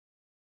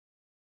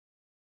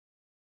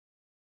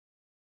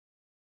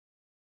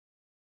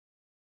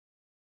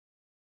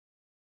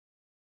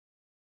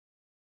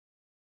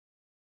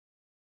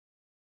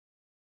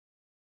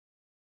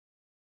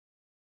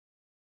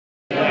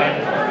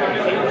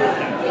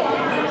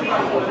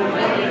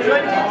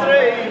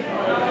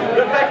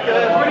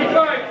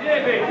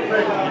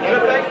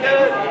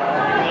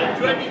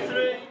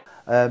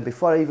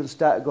Before I even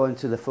started going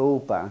to the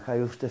food bank, I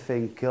used to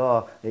think,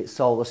 oh, it's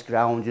all the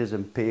scroungers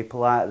and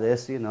people like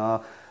this, you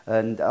know,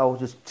 and I was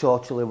just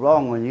totally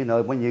wrong. When, you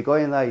know, when you're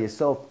going there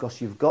yourself,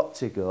 because you've got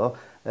to go,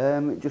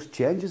 it just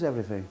changes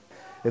everything.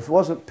 If it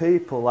wasn't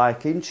people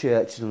like in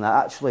churches and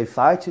that actually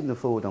fighting the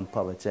food and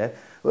poverty,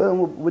 well,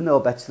 we're no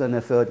better than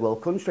a third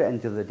world country at the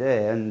end of the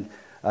day.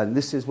 And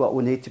this is what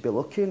we need to be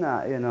looking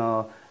at, you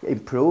know,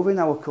 improving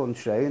our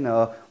country. You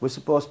know, we're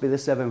supposed to be the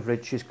 7th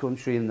richest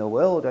country in the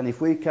world, and if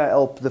we can't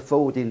help the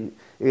food in,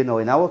 you know,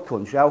 in our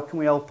country, how can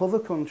we help other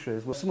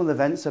countries? Well, some of the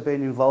events I've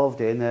been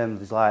involved in,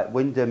 there's like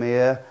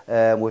Windermere,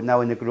 we're now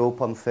in a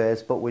group on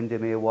Facebook,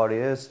 Windermere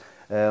Warriors,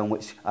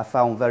 which I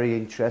found very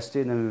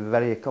interesting and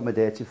very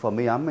accommodating for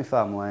me and my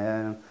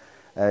family.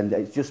 And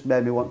it just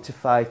made me want to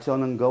fight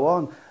on and go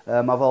on.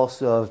 I've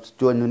also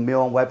doing my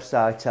own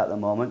website at the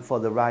moment for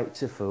the right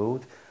to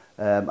food.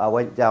 I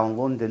went down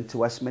London to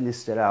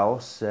Westminster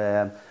House.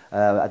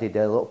 I did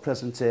a little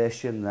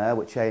presentation there,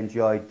 which I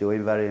enjoyed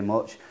doing very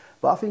much.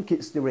 But I think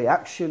it's the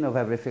reaction of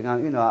everything.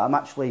 You know, I'm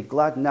actually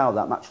glad now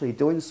that I'm actually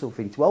doing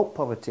something to help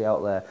poverty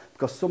out there,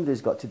 because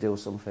somebody's got to do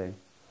something.